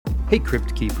Hey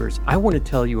Crypt Keepers, I want to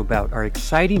tell you about our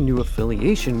exciting new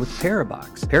affiliation with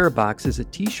Parabox. Parabox is a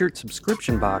t-shirt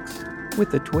subscription box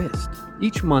with a twist.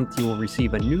 Each month you will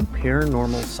receive a new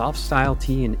paranormal soft style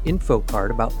tee and info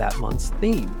card about that month's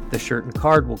theme. The shirt and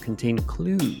card will contain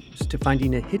clues to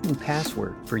finding a hidden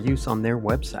password for use on their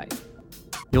website.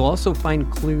 You'll also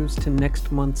find clues to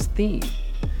next month's theme.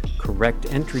 Correct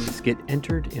entries get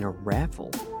entered in a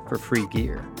raffle for free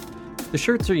gear. The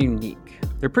shirts are unique.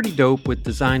 They're pretty dope with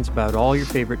designs about all your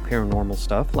favorite paranormal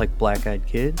stuff like Black Eyed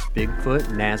Kids, Bigfoot,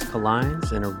 Nazca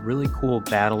Lines, and a really cool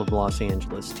Battle of Los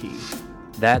Angeles tee.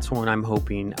 That's one I'm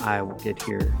hoping I will get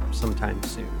here sometime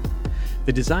soon.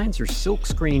 The designs are silk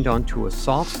screened onto a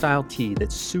soft style tee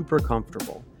that's super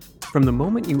comfortable. From the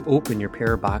moment you open your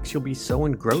Parabox, you'll be so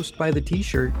engrossed by the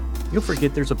t-shirt, you'll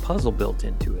forget there's a puzzle built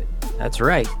into it. That's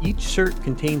right, each shirt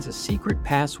contains a secret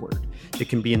password. It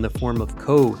can be in the form of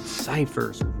codes,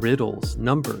 ciphers, riddles,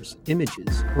 numbers,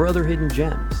 images, or other hidden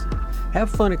gems. Have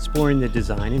fun exploring the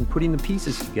design and putting the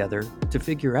pieces together to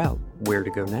figure out where to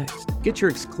go next. Get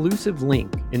your exclusive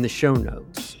link in the show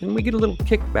notes, and we get a little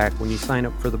kickback when you sign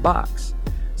up for the box,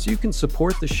 so you can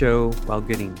support the show while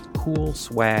getting cool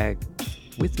swag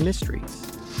with mysteries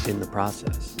in the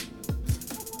process.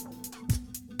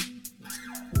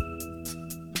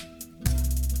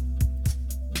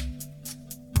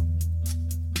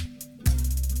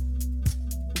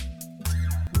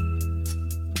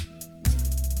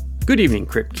 Good evening,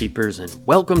 Crypt Keepers, and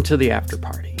welcome to the After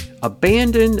Party.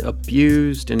 Abandoned,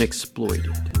 abused, and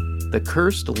exploited. The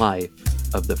cursed life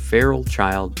of the feral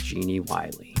child Jeannie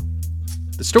Wiley.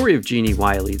 The story of Jeannie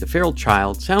Wiley, the feral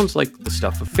child, sounds like the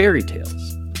stuff of fairy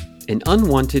tales. An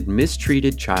unwanted,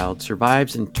 mistreated child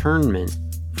survives internment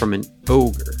from an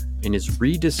ogre and is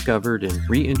rediscovered and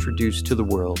reintroduced to the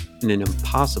world in an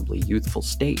impossibly youthful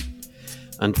state.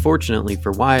 Unfortunately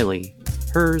for Wiley,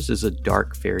 hers is a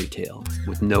dark fairy tale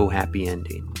with no happy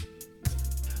ending.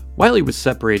 Wiley was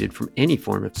separated from any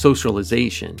form of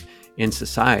socialization and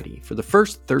society for the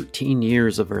first 13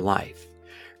 years of her life.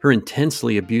 Her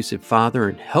intensely abusive father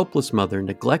and helpless mother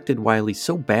neglected Wiley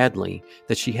so badly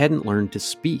that she hadn't learned to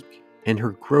speak, and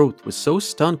her growth was so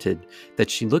stunted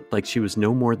that she looked like she was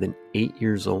no more than 8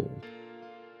 years old.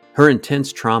 Her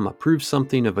intense trauma proved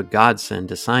something of a godsend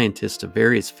to scientists of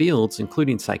various fields,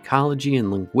 including psychology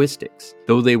and linguistics,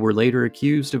 though they were later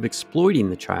accused of exploiting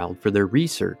the child for their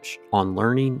research on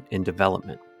learning and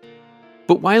development.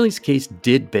 But Wiley's case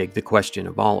did beg the question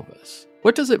of all of us.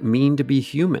 What does it mean to be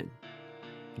human?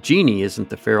 Jeannie isn't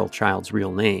the feral child's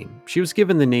real name. She was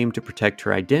given the name to protect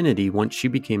her identity once she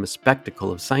became a spectacle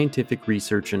of scientific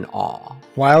research and awe.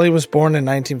 Wiley was born in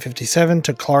 1957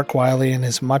 to Clark Wiley and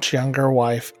his much younger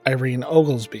wife, Irene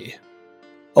Oglesby.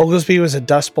 Oglesby was a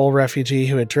Dust Bowl refugee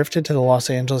who had drifted to the Los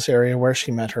Angeles area where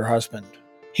she met her husband.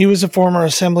 He was a former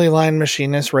assembly line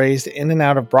machinist raised in and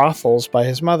out of brothels by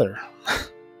his mother.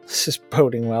 This is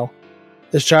boding well.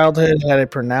 His childhood had a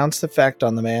pronounced effect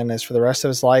on the man, as for the rest of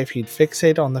his life he'd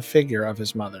fixate on the figure of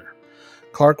his mother.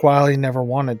 Clark Wiley never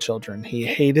wanted children. He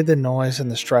hated the noise and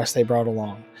the stress they brought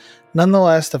along.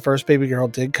 Nonetheless, the first baby girl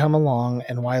did come along,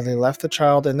 and Wiley left the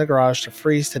child in the garage to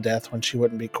freeze to death when she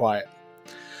wouldn't be quiet.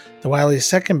 The Wiley's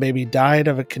second baby died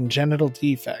of a congenital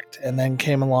defect, and then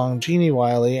came along Jeannie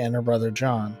Wiley and her brother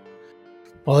John.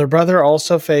 While her brother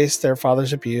also faced their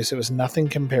father's abuse, it was nothing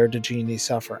compared to Jeannie's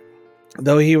suffering.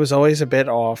 Though he was always a bit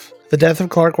off, the death of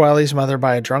Clark Wiley's mother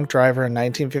by a drunk driver in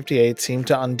 1958 seemed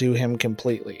to undo him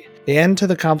completely. The end to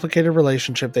the complicated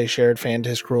relationship they shared fanned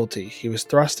his cruelty. He was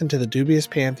thrust into the dubious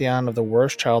pantheon of the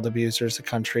worst child abusers the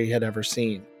country had ever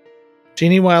seen.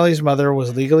 Jeannie Wiley's mother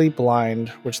was legally blind,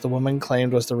 which the woman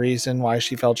claimed was the reason why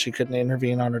she felt she couldn't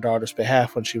intervene on her daughter's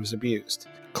behalf when she was abused.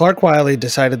 Clark Wiley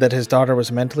decided that his daughter was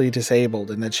mentally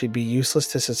disabled and that she'd be useless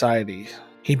to society.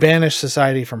 He banished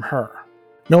society from her.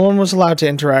 No one was allowed to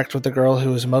interact with the girl,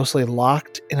 who was mostly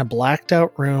locked in a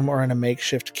blacked-out room or in a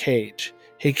makeshift cage.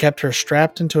 He kept her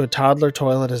strapped into a toddler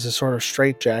toilet as a sort of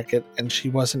straitjacket, and she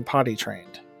wasn't potty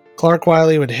trained. Clark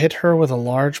Wiley would hit her with a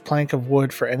large plank of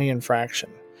wood for any infraction.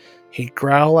 He'd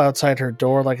growl outside her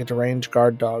door like a deranged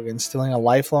guard dog, instilling a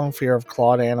lifelong fear of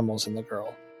clawed animals in the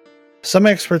girl. Some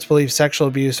experts believe sexual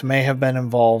abuse may have been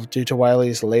involved due to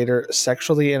Wiley's later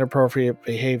sexually inappropriate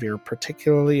behavior,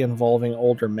 particularly involving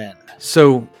older men.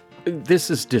 So, this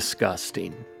is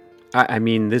disgusting. I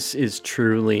mean, this is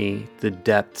truly the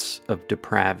depths of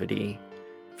depravity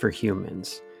for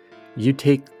humans. You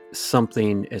take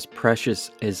something as precious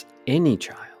as any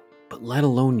child, but let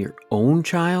alone your own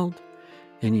child,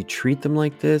 and you treat them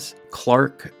like this.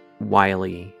 Clark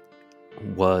Wiley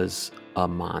was a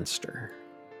monster.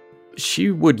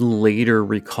 She would later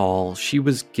recall she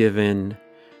was given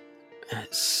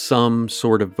some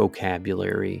sort of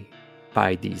vocabulary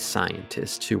by these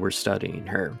scientists who were studying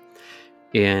her.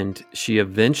 And she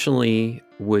eventually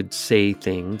would say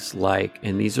things like,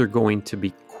 and these are going to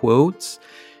be quotes,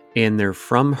 and they're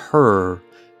from her.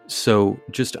 So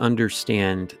just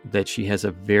understand that she has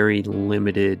a very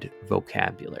limited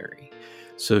vocabulary.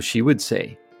 So she would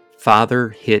say, "Father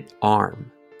hit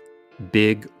arm,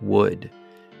 big wood,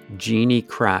 genie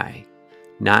cry,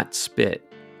 not spit,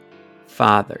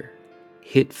 father,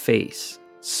 hit face,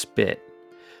 spit,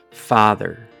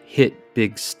 father, hit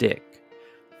big stick,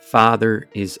 father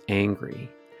is angry,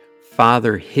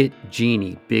 father hit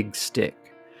genie big stick,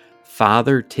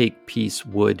 father take piece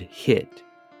wood hit,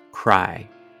 cry,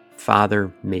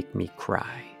 father make me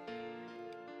cry."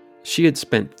 She had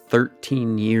spent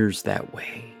 13 years that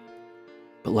way.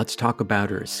 But let's talk about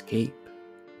her escape.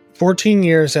 14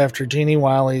 years after Jeannie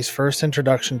Wiley's first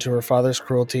introduction to her father's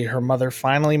cruelty, her mother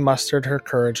finally mustered her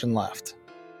courage and left.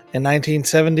 In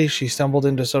 1970, she stumbled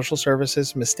into social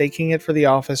services, mistaking it for the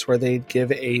office where they'd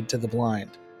give aid to the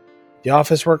blind. The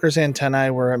office workers' antennae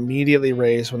were immediately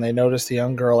raised when they noticed the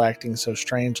young girl acting so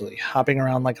strangely, hopping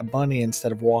around like a bunny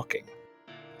instead of walking.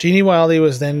 Jeannie Wiley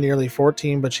was then nearly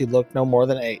 14, but she looked no more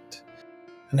than 8.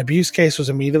 An abuse case was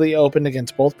immediately opened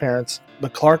against both parents,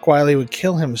 but Clark Wiley would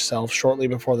kill himself shortly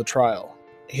before the trial.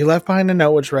 He left behind a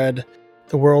note which read,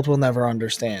 "The world will never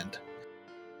understand."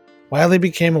 Wiley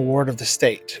became a ward of the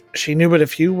state. She knew but a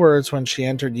few words when she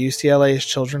entered UCLA's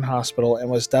Children's Hospital and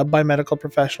was dubbed by medical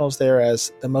professionals there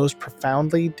as the most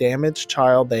profoundly damaged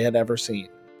child they had ever seen.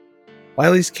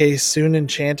 Wiley's case soon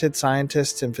enchanted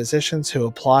scientists and physicians who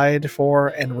applied for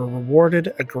and were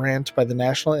rewarded a grant by the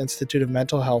National Institute of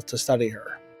Mental Health to study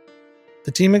her.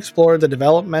 The team explored the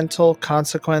developmental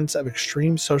consequence of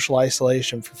extreme social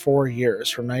isolation for 4 years,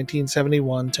 from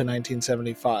 1971 to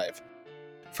 1975.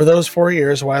 For those 4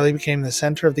 years, Wiley became the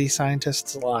center of these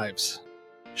scientists' lives.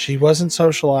 "She wasn't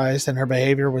socialized and her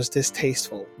behavior was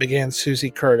distasteful," began Susie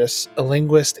Curtis, a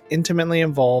linguist intimately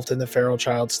involved in the feral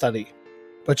child study.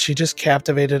 "But she just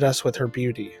captivated us with her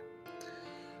beauty."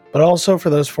 But also for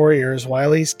those 4 years,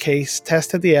 Wiley's case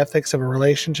tested the ethics of a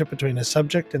relationship between a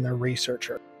subject and their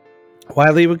researcher.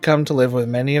 Wiley would come to live with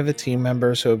many of the team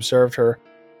members who observed her,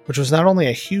 which was not only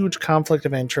a huge conflict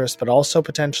of interest, but also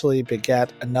potentially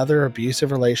begat another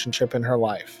abusive relationship in her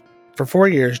life. For 4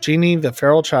 years, Jeannie, the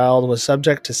feral child, was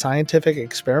subject to scientific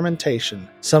experimentation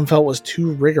some felt was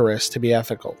too rigorous to be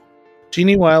ethical.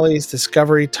 Jeannie Wiley's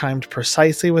discovery timed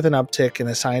precisely with an uptick in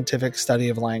the scientific study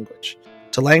of language.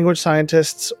 To language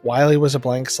scientists, Wiley was a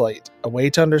blank slate, a way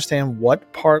to understand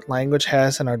what part language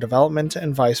has in our development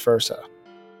and vice versa.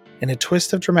 In a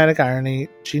twist of dramatic irony,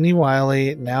 Jeannie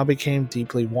Wiley now became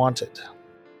deeply wanted.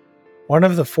 One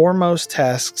of the foremost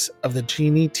tasks of the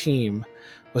Jeannie team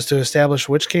was to establish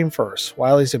which came first,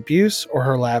 Wiley's abuse or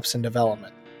her lapse in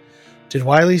development. Did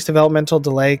Wiley's developmental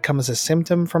delay come as a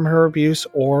symptom from her abuse,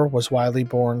 or was Wiley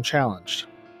born challenged?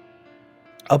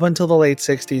 Up until the late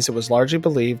 60s, it was largely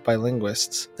believed by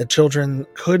linguists that children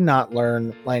could not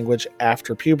learn language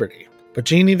after puberty. But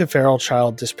Jeannie the feral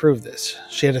child disproved this.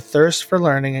 She had a thirst for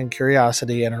learning and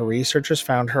curiosity, and her researchers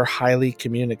found her highly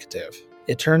communicative.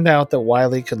 It turned out that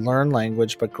Wiley could learn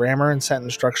language, but grammar and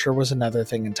sentence structure was another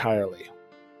thing entirely.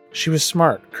 "She was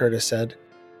smart," Curtis said.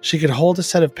 "She could hold a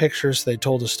set of pictures so they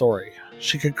told a story.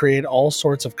 She could create all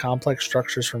sorts of complex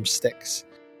structures from sticks.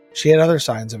 She had other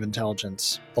signs of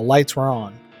intelligence. The lights were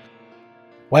on."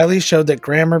 Wiley showed that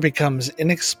grammar becomes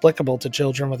inexplicable to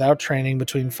children without training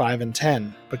between 5 and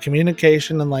 10, but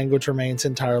communication and language remains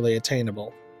entirely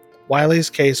attainable. Wiley's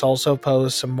case also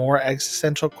posed some more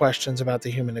existential questions about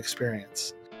the human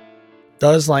experience.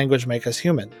 Does language make us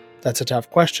human? That's a tough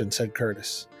question, said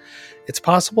Curtis. It's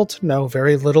possible to know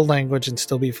very little language and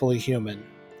still be fully human,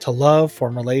 to love,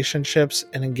 form relationships,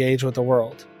 and engage with the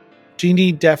world.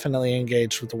 Jeannie definitely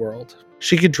engaged with the world.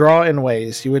 She could draw in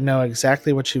ways you would know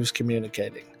exactly what she was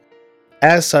communicating.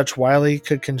 As such, Wiley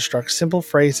could construct simple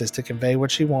phrases to convey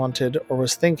what she wanted or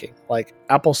was thinking, like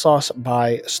applesauce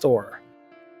by store.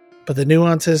 But the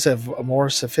nuances of a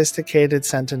more sophisticated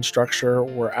sentence structure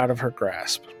were out of her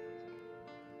grasp.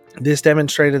 This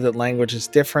demonstrated that language is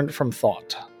different from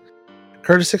thought.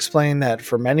 Curtis explained that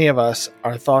for many of us,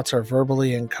 our thoughts are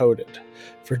verbally encoded.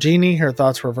 For Jeannie, her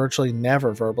thoughts were virtually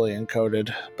never verbally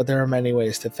encoded, but there are many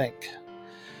ways to think.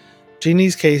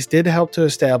 Jeannie's case did help to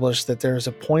establish that there is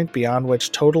a point beyond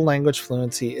which total language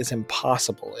fluency is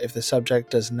impossible if the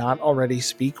subject does not already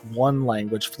speak one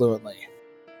language fluently.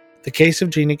 The case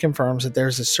of Jeannie confirms that there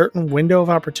is a certain window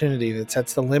of opportunity that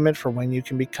sets the limit for when you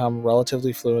can become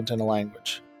relatively fluent in a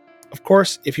language. Of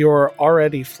course, if you are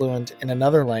already fluent in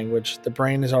another language, the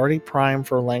brain is already primed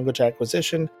for language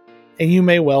acquisition and you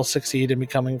may well succeed in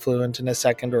becoming fluent in a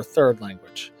second or third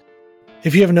language.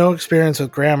 If you have no experience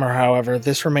with grammar, however,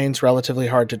 this remains relatively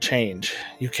hard to change.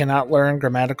 You cannot learn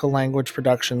grammatical language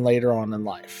production later on in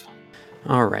life.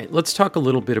 All right, let's talk a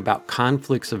little bit about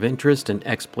conflicts of interest and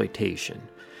exploitation.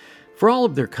 For all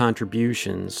of their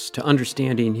contributions to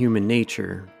understanding human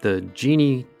nature, the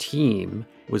Genie team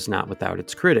was not without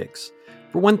its critics.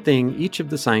 For one thing, each of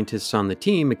the scientists on the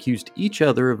team accused each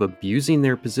other of abusing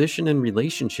their position and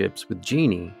relationships with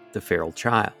Jeannie, the feral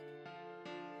child.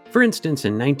 For instance,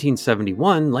 in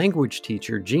 1971, language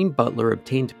teacher Jean Butler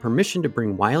obtained permission to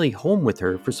bring Wiley home with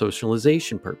her for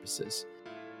socialization purposes.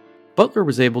 Butler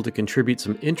was able to contribute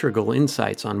some integral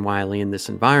insights on Wiley in this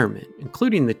environment,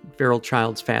 including the feral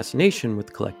child's fascination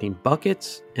with collecting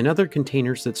buckets and other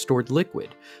containers that stored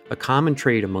liquid, a common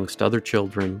trait amongst other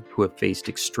children who have faced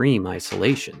extreme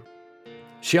isolation.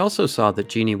 She also saw that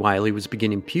Jeannie Wiley was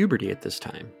beginning puberty at this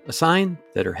time, a sign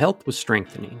that her health was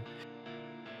strengthening.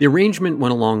 The arrangement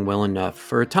went along well enough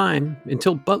for a time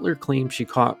until Butler claimed she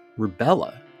caught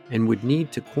rubella and would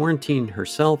need to quarantine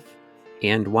herself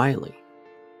and Wiley.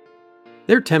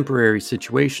 Their temporary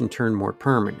situation turned more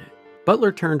permanent.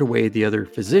 Butler turned away the other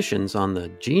physicians on the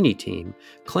Genie team,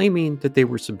 claiming that they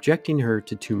were subjecting her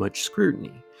to too much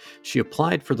scrutiny. She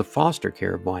applied for the foster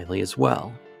care of Wiley as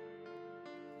well.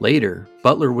 Later,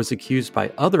 Butler was accused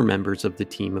by other members of the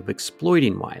team of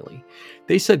exploiting Wiley.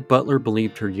 They said Butler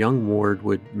believed her young ward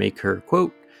would make her,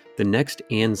 quote, the next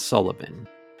Anne Sullivan,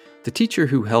 the teacher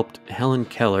who helped Helen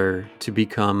Keller to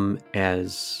become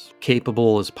as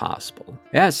capable as possible.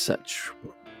 As such,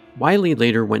 Wiley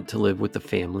later went to live with the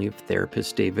family of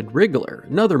therapist David Rigler,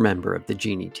 another member of the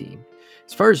Genie team.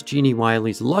 As far as Jeannie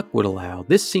Wiley's luck would allow,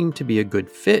 this seemed to be a good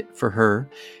fit for her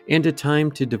and a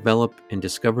time to develop and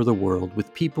discover the world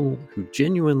with people who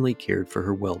genuinely cared for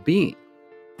her well-being.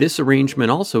 This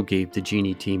arrangement also gave the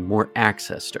Genie team more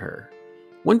access to her.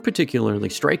 One particularly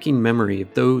striking memory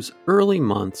of those early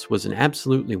months was an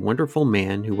absolutely wonderful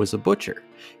man who was a butcher,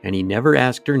 and he never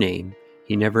asked her name,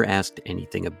 he never asked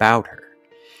anything about her.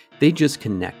 They just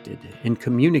connected and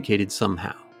communicated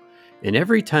somehow. And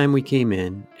every time we came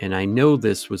in, and I know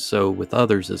this was so with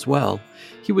others as well,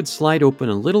 he would slide open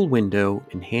a little window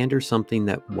and hand her something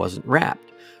that wasn't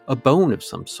wrapped, a bone of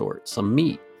some sort, some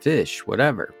meat, fish,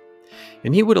 whatever.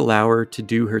 And he would allow her to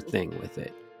do her thing with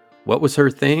it. What was her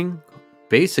thing?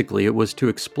 Basically, it was to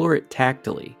explore it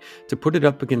tactily, to put it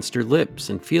up against her lips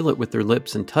and feel it with her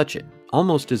lips and touch it,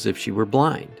 almost as if she were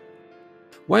blind.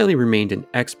 Wiley remained an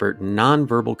expert in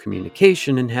nonverbal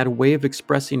communication and had a way of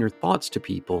expressing her thoughts to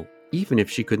people, even if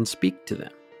she couldn't speak to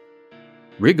them.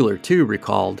 Rigler, too,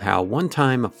 recalled how one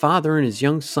time a father and his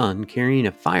young son carrying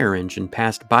a fire engine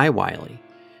passed by Wiley,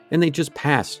 and they just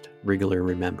passed, Rigler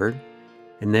remembered.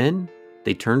 And then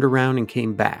they turned around and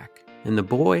came back, and the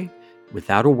boy,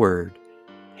 without a word,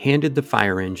 handed the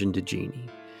fire engine to Jeannie.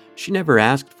 She never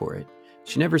asked for it.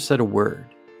 She never said a word.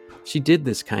 She did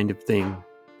this kind of thing,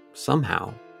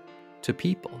 somehow, to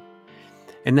people.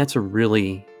 And that's a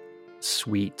really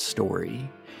sweet story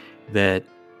that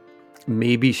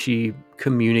maybe she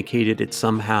communicated it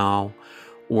somehow,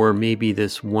 or maybe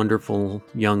this wonderful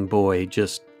young boy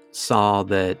just saw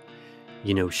that,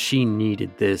 she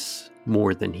needed this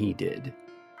more than he did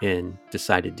and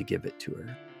decided to give it to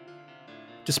her.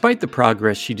 Despite the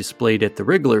progress she displayed at the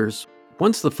Riglers,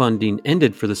 once the funding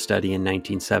ended for the study in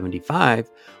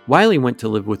 1975, Wiley went to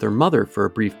live with her mother for a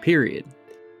brief period.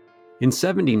 In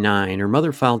 1979, her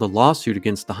mother filed a lawsuit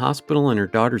against the hospital and her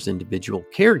daughter's individual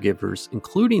caregivers,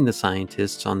 including the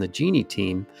scientists on the Genie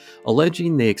team,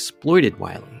 alleging they exploited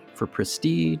Wiley for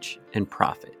prestige and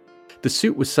profit. The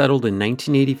suit was settled in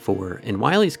 1984, and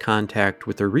Wiley's contact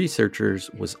with her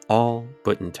researchers was all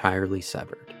but entirely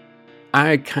severed.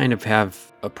 I kind of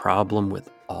have a problem with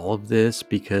all of this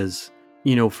because,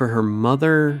 for her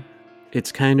mother,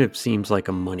 it's kind of seems like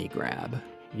a money grab.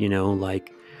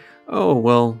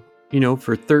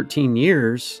 For 13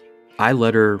 years, I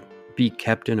let her be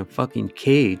kept in a fucking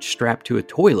cage strapped to a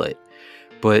toilet,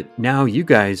 but now you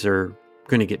guys are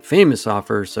going to get famous off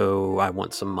her, so I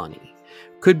want some money.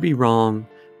 Could be wrong,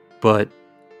 but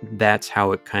that's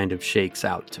how it kind of shakes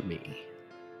out to me.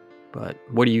 But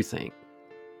what do you think?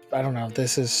 I don't know.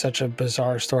 This is such a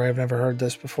bizarre story. I've never heard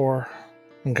this before.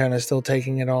 I'm kind of still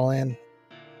taking it all in.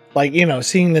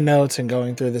 Seeing the notes and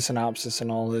going through the synopsis and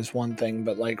all is one thing,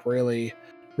 but really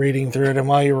reading through it. And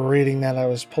while you were reading that, I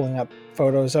was pulling up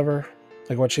photos of her,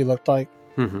 what she looked like.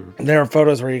 Mm-hmm. And there are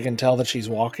photos where you can tell that she's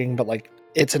walking, but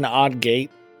it's an odd gait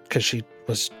because she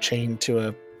was chained to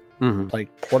a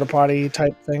porta potty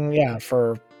type thing. Yeah,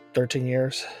 for 13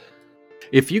 years.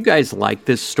 If you guys like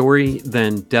this story,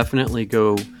 then definitely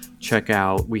go check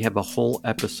out, we have a whole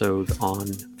episode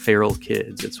on feral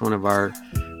kids. It's one of our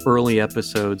early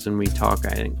episodes, and we talk,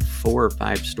 I think, 4 or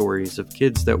 5 stories of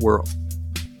kids that were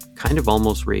kind of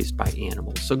almost raised by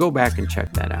animals. So go back and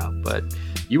check that out. But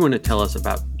you want to tell us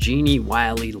about Genie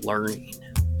Wiley learning.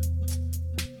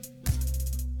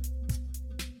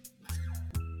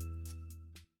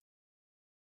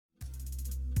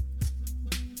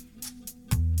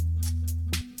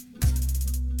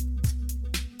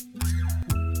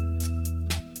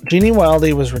 Genie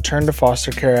Wiley was returned to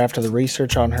foster care after the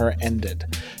research on her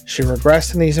ended. She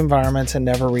regressed in these environments and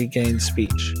never regained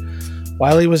speech.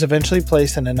 Wiley was eventually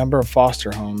placed in a number of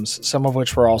foster homes, some of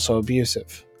which were also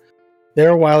abusive.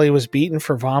 There, Wiley was beaten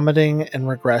for vomiting and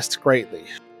regressed greatly.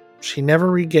 She never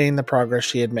regained the progress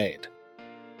she had made.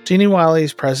 Genie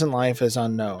Wiley's present life is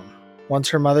unknown. Once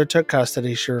her mother took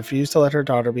custody, she refused to let her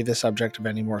daughter be the subject of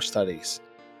any more studies.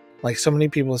 Like so many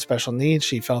people with special needs,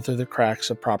 she fell through the cracks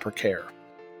of proper care.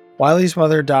 Wiley's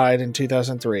mother died in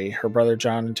 2003, her brother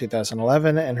John in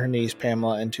 2011, and her niece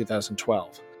Pamela in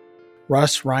 2012.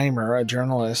 Russ Reimer, a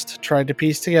journalist, tried to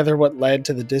piece together what led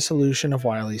to the dissolution of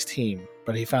Wiley's team,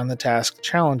 but he found the task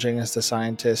challenging as the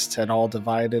scientists had all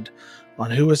divided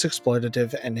on who was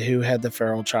exploitative and who had the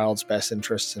feral child's best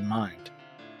interests in mind.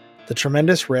 The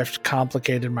tremendous rift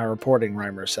complicated my reporting,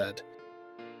 Reimer said.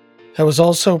 That was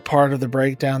also part of the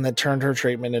breakdown that turned her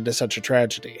treatment into such a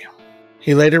tragedy.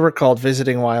 He later recalled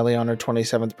visiting Wiley on her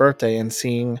 27th birthday and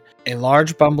seeing a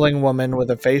large bumbling woman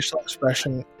with a facial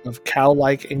expression of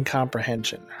cow-like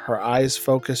incomprehension, her eyes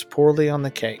focused poorly on the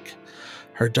cake.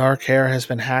 Her dark hair has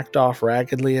been hacked off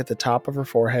raggedly at the top of her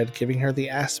forehead, giving her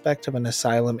the aspect of an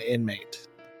asylum inmate.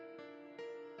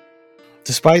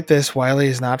 Despite this, Wiley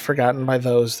is not forgotten by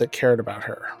those that cared about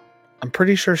her. I'm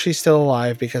pretty sure she's still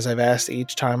alive because I've asked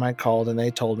each time I called and they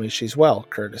told me she's well,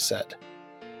 Curtis said.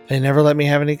 They never let me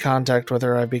have any contact with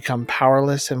her. I've become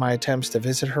powerless in my attempts to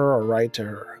visit her or write to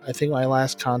her. I think my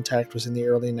last contact was in the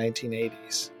early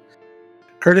 1980s.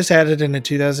 Curtis added in a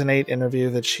 2008 interview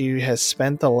that she has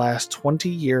spent the last 20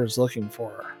 years looking for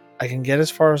her. I can get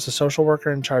as far as the social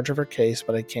worker in charge of her case,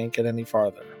 but I can't get any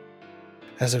farther.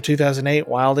 As of 2008,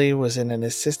 Wiley was in an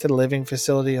assisted living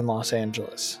facility in Los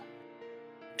Angeles.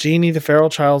 Genie, the feral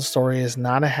child's story, is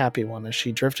not a happy one, as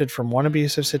she drifted from one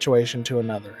abusive situation to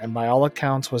another, and by all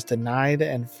accounts was denied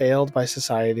and failed by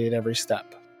society at every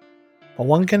step. But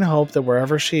one can hope that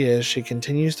wherever she is, she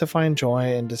continues to find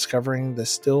joy in discovering the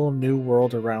still new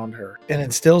world around her, and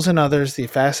instills in others the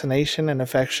fascination and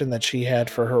affection that she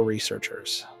had for her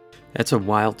researchers. That's a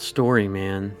wild story,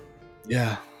 man.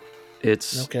 Yeah.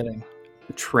 It's no kidding.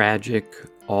 Tragic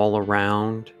all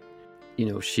around. You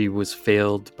know, she was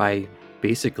failed by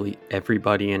basically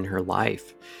everybody in her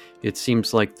life. It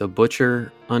seems like the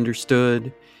butcher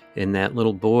understood and that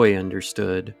little boy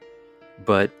understood,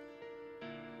 but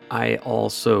I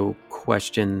also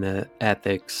question the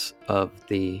ethics of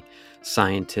the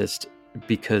scientist,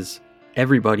 because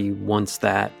everybody wants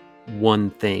that one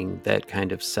thing that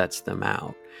kind of sets them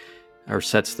out or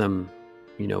sets them,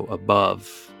 you know,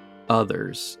 above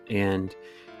others. And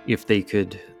if they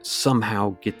could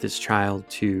somehow get this child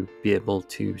to be able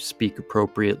to speak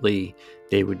appropriately,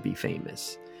 they would be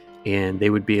famous and they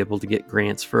would be able to get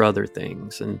grants for other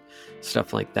things and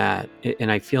stuff like that.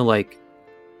 And I feel like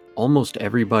almost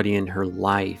everybody in her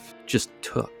life just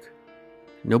took.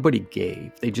 Nobody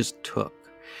gave, they just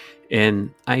took.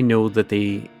 And I know that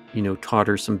they, you know, taught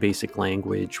her some basic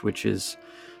language, which is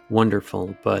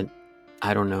wonderful, but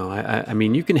I don't know. I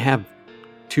mean, you can have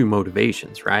two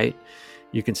motivations, right?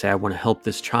 You can say, I want to help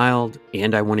this child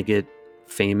and I want to get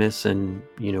famous and,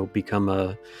 you know, become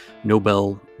a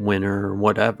Nobel winner or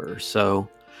whatever. So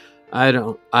I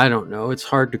don't know. It's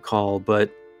hard to call, but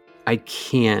I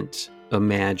can't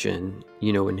imagine,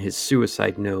 you know, in his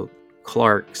suicide note,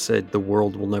 Clark said the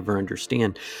world will never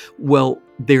understand. Well,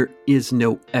 there is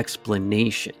no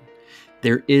explanation.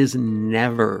 There is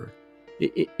never,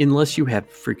 unless you have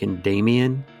freaking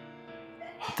Damien,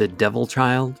 the devil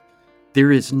child,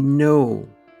 there is no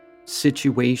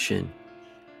situation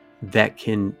that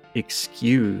can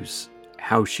excuse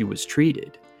how she was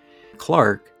treated.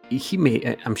 Clark,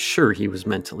 I'm sure he was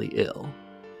mentally ill,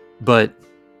 but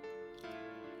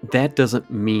that doesn't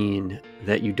mean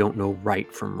that you don't know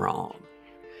right from wrong.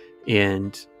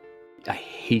 And I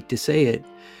hate to say it,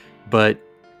 but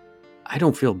I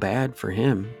don't feel bad for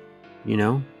him. You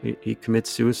know, he commits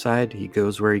suicide. He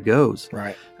goes where he goes.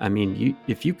 Right. I mean,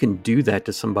 if you can do that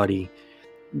to somebody,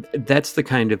 that's the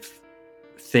kind of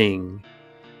thing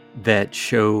that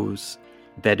shows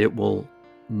that it will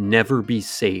never be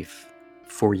safe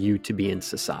for you to be in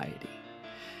society.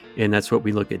 And that's what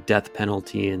we look at death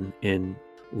penalty and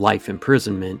life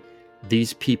imprisonment.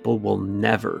 these people will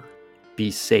never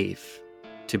be safe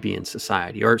to be in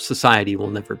society, or society will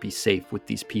never be safe with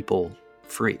these people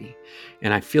free.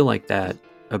 And I feel like that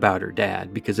about her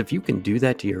dad, because if you can do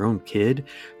that to your own kid,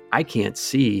 I can't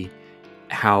see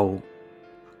how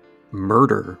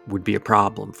murder would be a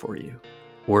problem for you,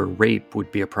 or rape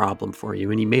would be a problem for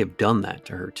you. And he may have done that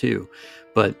to her too.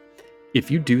 But if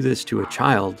you do this to a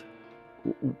child,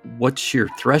 what's your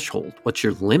threshold? What's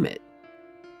your limit?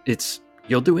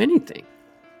 You'll do anything.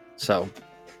 So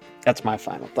that's my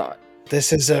final thought.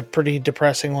 This is a pretty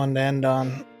depressing one to end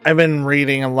on. I've been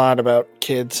reading a lot about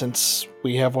kids since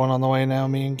we have one on the way now,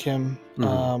 me and Kim.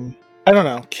 Mm-hmm. I don't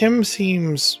know. Kim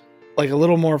seems like a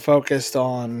little more focused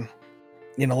on,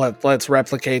 let's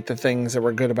replicate the things that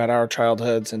were good about our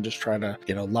childhoods and just try to,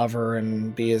 love her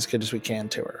and be as good as we can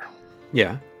to her.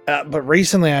 Yeah. But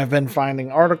recently I've been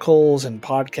finding articles and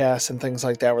podcasts and things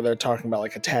like that where they're talking about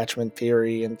like attachment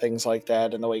theory and things like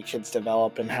that, and the way kids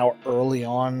develop and how early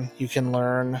on you can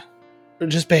learn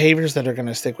just behaviors that are going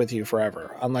to stick with you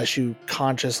forever, unless you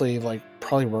consciously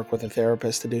probably work with a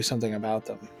therapist to do something about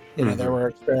them. There were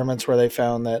experiments where they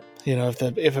found that,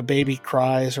 if a baby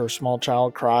cries or a small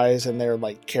child cries and their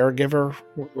caregiver,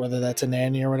 whether that's a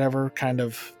nanny or whatever, kind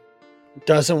of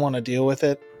doesn't want to deal with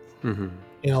it,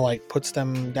 puts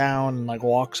them down and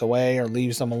walks away or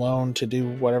leaves them alone to do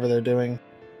whatever they're doing,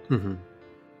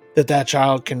 that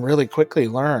child can really quickly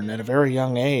learn at a very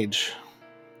young age,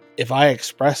 if I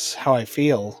express how I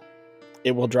feel,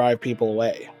 it will drive people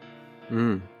away.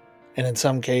 And in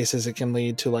some cases, it can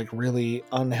lead to really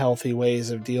unhealthy ways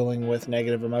of dealing with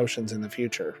negative emotions in the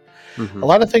future. A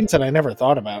lot of things that I never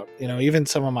thought about. Even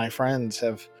some of my friends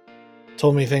have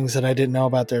told me things that I didn't know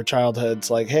about their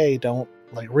childhoods. Like, hey, don't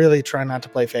really try not to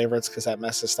play favorites because that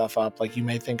messes stuff up. You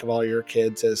may think of all your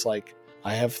kids as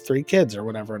I have 3 kids or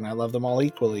whatever, and I love them all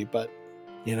equally. But,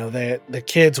 the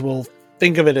kids will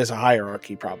think of it as a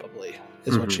hierarchy, probably,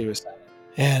 is what she was saying.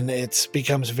 And it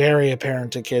becomes very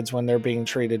apparent to kids when they're being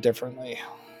treated differently.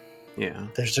 Yeah.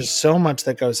 There's just so much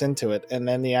that goes into it. And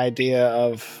then the idea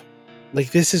of,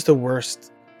 this is the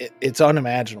worst. It's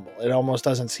unimaginable. It almost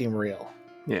doesn't seem real.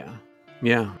 Yeah.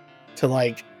 Yeah.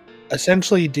 To,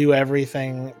 essentially do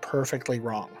everything perfectly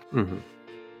wrong.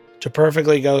 To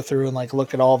perfectly go through and,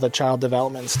 look at all the child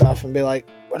development stuff and be like,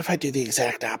 what if I do the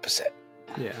exact opposite?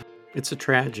 Yeah. It's a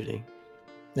tragedy.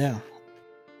 Yeah.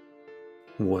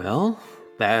 Well,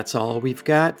 that's all we've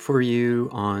got for you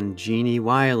on Jeannie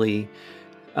Wiley.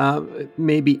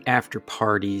 Maybe After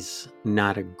Party's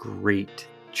not a great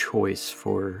choice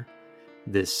for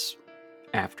this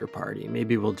after party.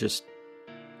 Maybe we'll just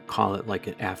call it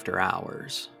an After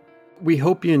Hours. We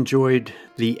hope you enjoyed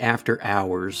the After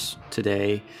Hours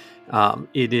today.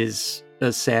 It is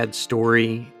a sad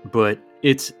story, but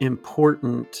it's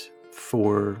important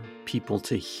for people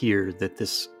to hear that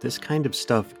this kind of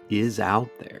stuff is out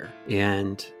there,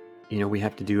 and we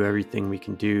have to do everything we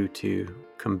can do to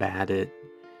combat it,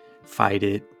 fight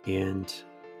it, and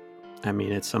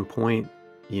at some point,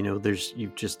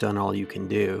 you've just done all you can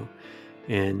do,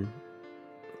 and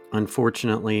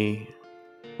unfortunately,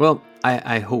 well,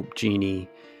 I hope Jeannie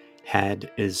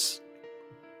had as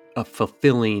a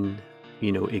fulfilling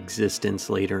existence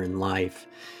later in life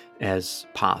as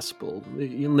possible.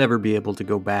 You'll never be able to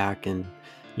go back and,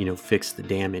 fix the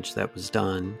damage that was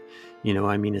done.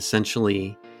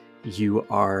 Essentially, you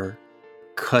are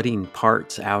cutting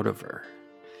parts out of her.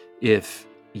 If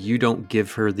you don't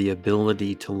give her the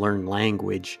ability to learn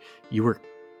language, you are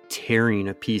tearing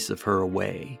a piece of her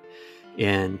away.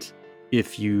 And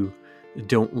if you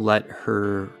don't let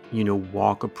her,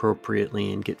 walk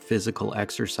appropriately and get physical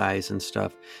exercise and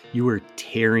stuff, you are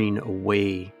tearing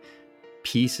away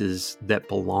pieces that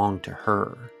belong to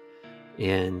her.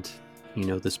 And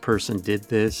this person did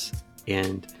this,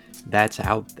 and that's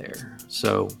out there,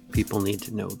 so people need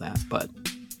to know that. But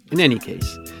in any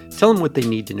case, tell them what they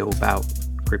need to know about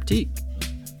Cryptique.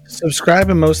 Subscribe,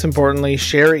 and most importantly,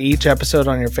 share each episode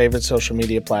on your favorite social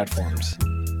media platforms.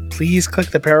 Please click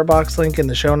the Parabox link in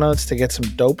the show notes to get some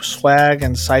dope swag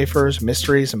and ciphers,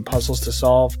 mysteries, and puzzles to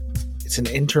solve. It's an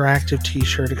interactive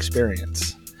t-shirt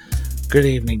experience. Good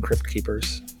evening, Crypt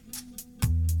Keepers.